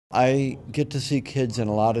I get to see kids in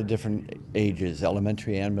a lot of different ages,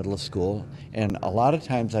 elementary and middle school, and a lot of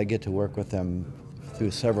times I get to work with them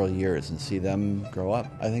through several years and see them grow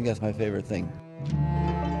up. I think that's my favorite thing.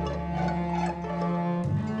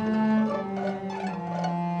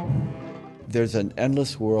 There's an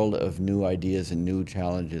endless world of new ideas and new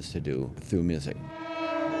challenges to do through music.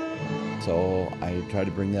 So I try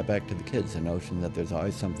to bring that back to the kids, the notion that there's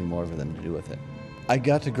always something more for them to do with it. I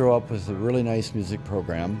got to grow up with a really nice music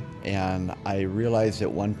program, and I realized at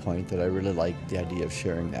one point that I really liked the idea of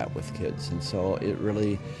sharing that with kids. And so it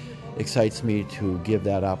really excites me to give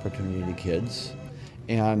that opportunity to kids.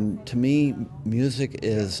 And to me, music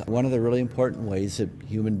is one of the really important ways that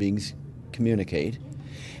human beings communicate.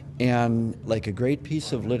 And like a great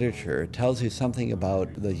piece of literature, it tells you something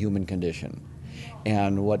about the human condition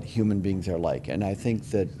and what human beings are like. And I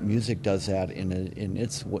think that music does that in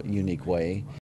its unique way.